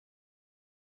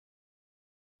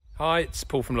Hi, it's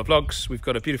Paul from Vlogs. We've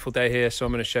got a beautiful day here, so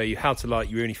I'm going to show you how to light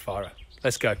your Ooni Fyra.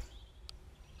 Let's go.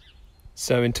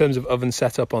 So in terms of oven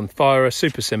setup on Fyra,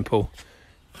 super simple.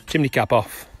 Chimney cap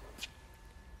off,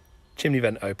 chimney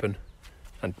vent open,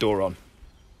 and door on.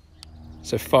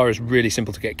 So Fyra is really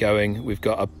simple to get going. We've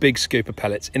got a big scoop of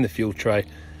pellets in the fuel tray,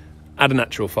 add a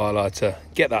natural fire lighter,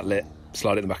 get that lit,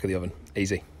 slide it in the back of the oven.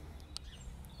 Easy.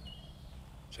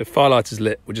 So fire lighter's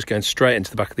lit, we're just going straight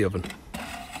into the back of the oven.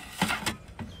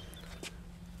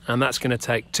 And that's going to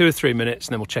take 2 or 3 minutes,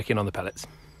 and then we'll check in on the pellets.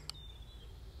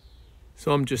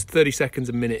 So I'm just 30 seconds,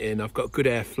 a minute in. I've got good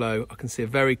airflow. I can see a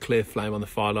very clear flame on the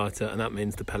fire lighter, and that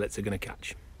means the pellets are going to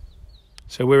catch.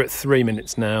 So we're at 3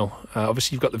 minutes now.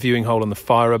 Obviously you've got the viewing hole on the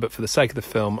Fyra, but for the sake of the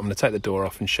film, I'm going to take the door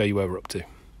off and show you where we're up to.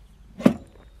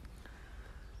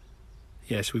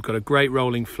 Yes, we've got a great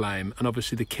rolling flame, and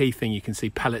obviously the key thing, you can see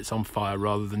pellets on fire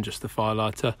rather than just the fire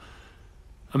lighter.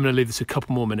 I'm going to leave this a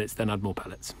couple more minutes, then add more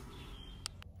pellets.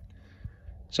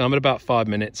 So I'm at about 5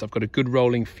 minutes. I've got a good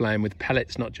rolling flame with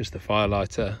pellets, not just the fire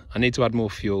lighter. I need to add more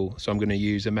fuel, so I'm going to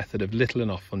use a method of little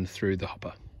and often through the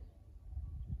hopper.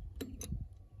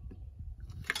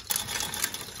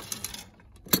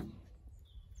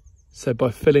 So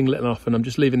by filling little and often, I'm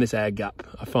just leaving this air gap.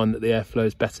 I find that the airflow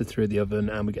is better through the oven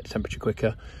and we get the temperature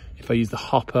quicker. If I use the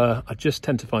hopper, I just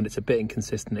tend to find it's a bit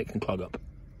inconsistent, it can clog up.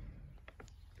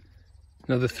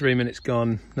 Another 3 minutes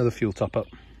gone, another fuel top up.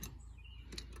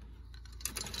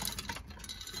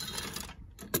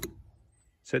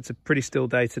 So it's a pretty still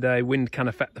day today. Wind can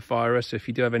affect the Fyra, so if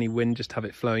you do have any wind, just have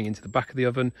it flowing into the back of the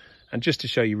oven. And just to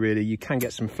show you really, you can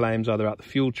get some flames either out the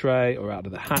fuel tray or out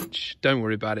of the hatch. Don't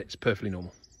worry about it, it's perfectly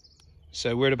normal.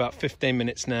 So we're at about 15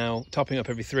 minutes now, topping up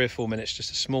every 3 or 4 minutes,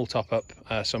 just a small top up.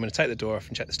 So I'm going to take the door off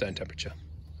and check the stone temperature.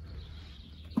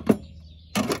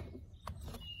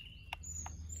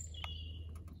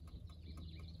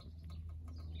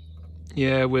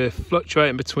 Yeah, we're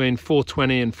fluctuating between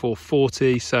 420 and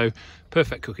 440, so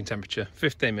perfect cooking temperature.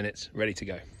 15 minutes, ready to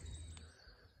go.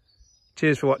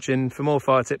 Cheers for watching. For more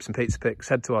fire tips and pizza pics,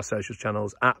 head to our social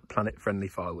channels at Planet Friendly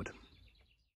Firewood.